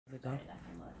it though.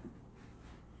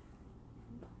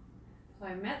 So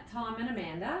I met Tom and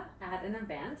Amanda at an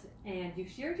event, and you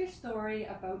shared your story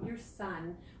about your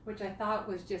son, which I thought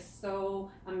was just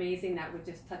so amazing. That would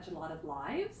just touch a lot of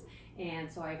lives.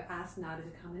 And so I've asked Nada to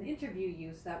come and interview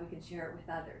you so that we can share it with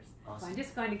others. Awesome. So I'm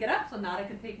just going to get up so Nada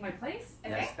can take my place.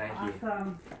 Okay. Yes, thank you.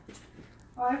 Awesome.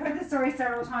 Well, I've heard the story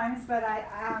several times, but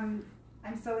I'm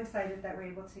so excited that we're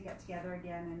able to get together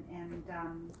again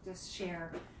and just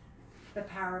share the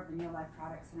power of the Neo Life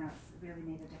products and how it's really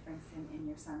made a difference in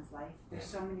your son's life. There's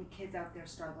so many kids out there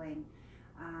struggling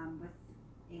with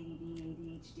ADD,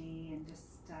 ADHD, and just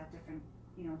different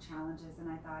challenges, and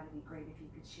I thought it'd be great if you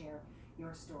could share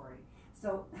your story.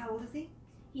 So, how old is he?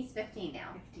 He's 15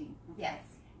 now. 15. Okay. Yes.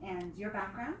 And your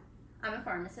background? I'm a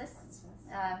pharmacist.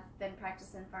 Been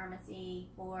practicing pharmacy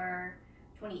for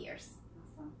 20 years.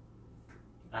 Awesome.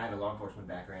 I have a law enforcement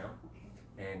background,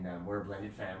 Okay. and we're a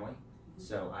blended family.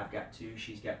 So I've got 2,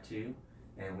 she's got 2,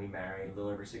 and we married a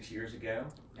little over 6 years ago,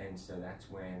 and so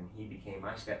that's when he became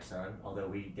my stepson, although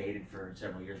we dated for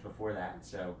several years before that.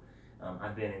 So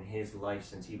I've been in his life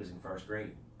since he was in 1st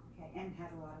grade. Okay, and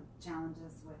had a lot of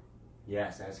challenges with.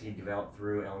 Yes, as he developed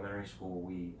through elementary school,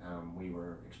 we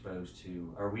were exposed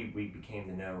to, or we became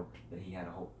to know that he had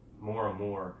more and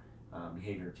more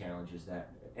behavior challenges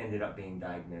that ended up being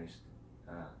diagnosed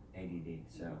ADD.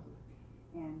 So.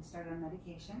 And started on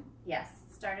medication. Yes,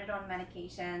 started on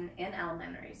medication in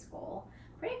elementary school.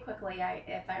 Pretty quickly,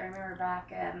 if I remember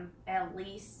back, at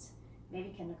least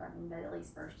maybe kindergarten, but at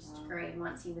least 1st grade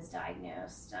once he was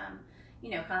diagnosed.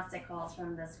 Constant calls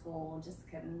from the school, just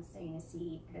couldn't stay in his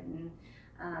seat, couldn't.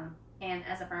 And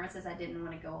as a pharmacist, I didn't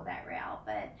want to go that route,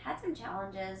 but had some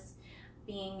challenges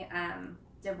being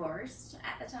divorced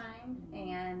at the time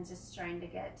and just trying to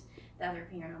get the other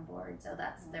parent on board. So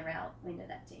that's the route we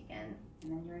ended up taking.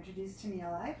 And then you're introduced to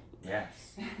Neo Life.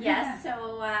 Yes. Yes,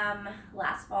 so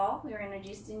last fall we were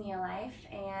introduced to Neo Life,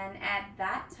 and at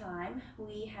that time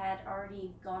we had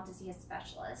already gone to see a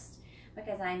specialist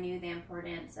because I knew the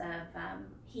importance of,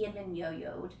 he had been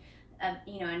yo-yoed.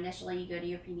 Initially you go to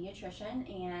your pediatrician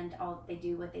and they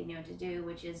do what they know to do,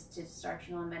 which is to start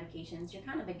you on medications. You're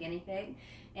kind of a guinea pig,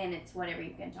 and it's whatever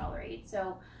you can tolerate.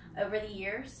 So over the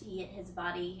years, his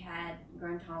body had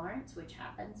grown tolerance, which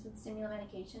happens with stimulant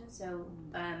medications. So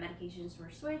medications were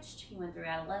switched. He went through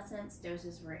adolescence.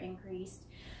 Doses were increased.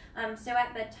 So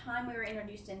at the time we were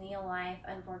introduced to Neo Life,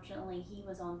 unfortunately, he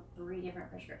was on 3 different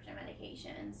prescription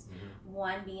medications.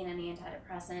 One being an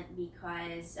antidepressant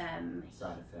because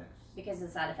Side effects. because of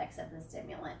the side effects of the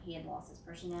stimulant. He had lost his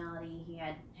personality. He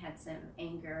had some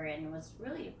anger and was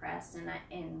really depressed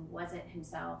and wasn't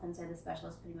himself. And so the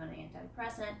specialist put him on an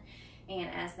antidepressant. And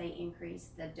as they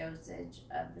increased the dosage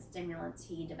of the stimulants,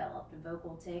 he developed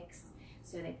vocal tics.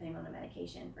 So they put him on a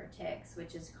medication for tics,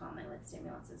 which is common with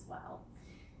stimulants as well.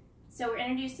 So we're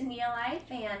introduced to Neo Life,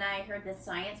 and I heard the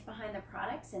science behind the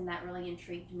products, and that really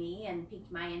intrigued me and piqued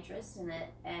my interest in it.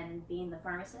 And being the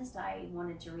pharmacist, I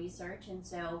wanted to research, and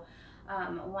so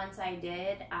once I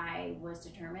did, I was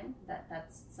determined that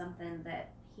that's something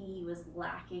that he was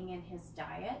lacking in his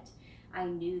diet. I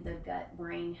knew the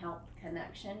gut-brain health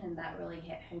connection, and that really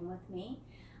hit home with me.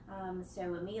 So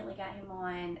immediately got him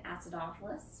on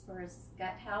acidophilus for his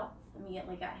gut health,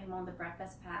 immediately got him on the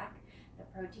breakfast pack.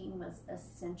 The protein was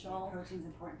essential. Protein's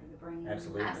important for the brain.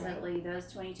 Absolutely. Absolutely.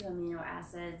 Those 22 amino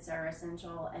acids are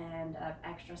essential, and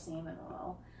extra salmon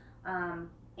oil.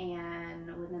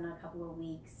 And within a couple of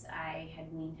weeks, I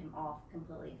had weaned him off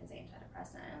completely of his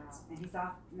antidepressants. Wow. And he's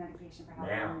off medication for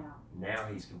how long now? Now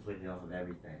he's completely off of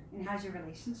everything. And how's your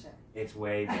relationship? It's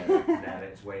way better.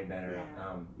 It's way better.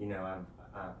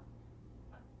 Yeah.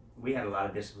 We had a lot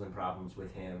of discipline problems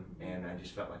with him, and I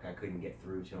just felt like I couldn't get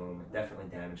through to him. It definitely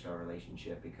damaged our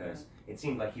relationship because it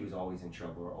seemed like he was always in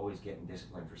trouble or always getting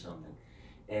disciplined for something.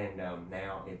 And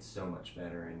now it's so much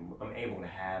better, and I'm able to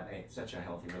have such a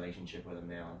healthy relationship with him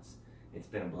now. It's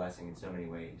been a blessing in so many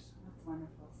ways. That's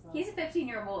wonderful. So. He's a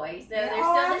 15-year-old boy, so Yeah,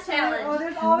 there's still the challenge. Oh,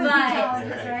 there's always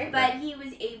challenges, right? But he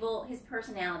was able, his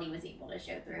personality was able to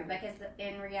show through, because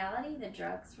in reality, the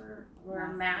drugs were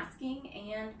masking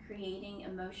and creating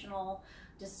emotional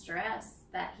distress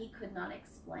that he could not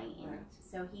explain. Right.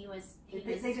 So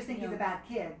they just think he's a bad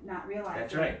kid, not realizing.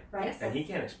 That's right. Right. Yes. And he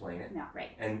can't explain it. No.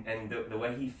 Right. And the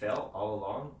way he felt all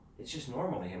along, it's just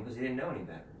normal to him because he didn't know any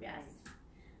better. Yes.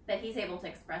 But he's able to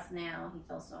express now. He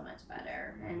feels so much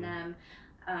better. And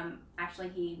actually,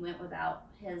 he went without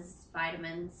his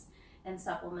vitamins and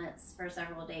supplements for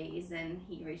several days, and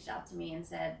he reached out to me and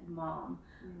said, Mom,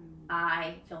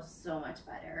 I feel so much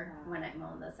better when I'm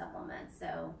on the supplements.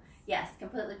 So yes,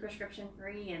 completely prescription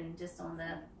free and just on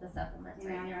the supplements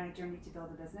And right now you're now. on a journey to build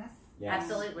a business. Yes.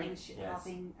 Absolutely. And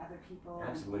helping other people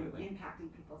Absolutely. and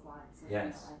impacting people's lives.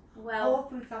 Yes. Well, Whole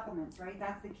food supplements, right?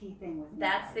 That's the key thing with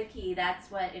that's the key.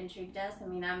 That's what intrigued us. I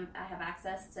mean, I have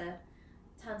access to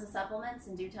tons of supplements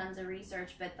and do tons of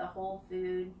research, but the whole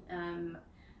food,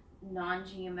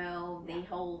 non-GMO,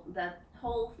 the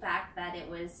whole fact that it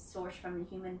was sourced from the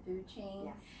human food chain,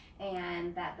 Yes.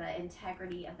 and that the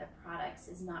integrity of the products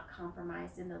is not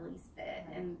compromised in the least bit,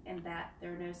 Right. and that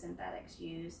there are no synthetics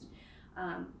used,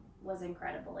 was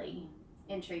incredibly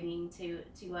intriguing to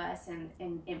us and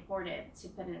important to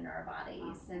put in our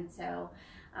bodies. And so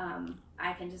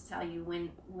I can just tell you,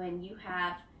 when you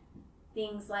have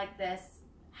things like this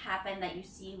happen that you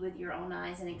see with your own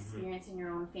eyes and experience in your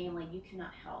own family, you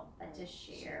cannot help but just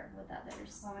share with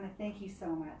others. Well, I want to thank you so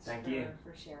much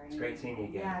for sharing. It's great seeing you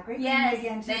again. Yeah, great Yes, seeing you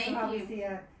again. thank We'll probably you. see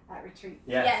you at retreat.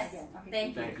 Yes. Yes, Again. Okay,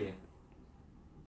 thank you. Thank you.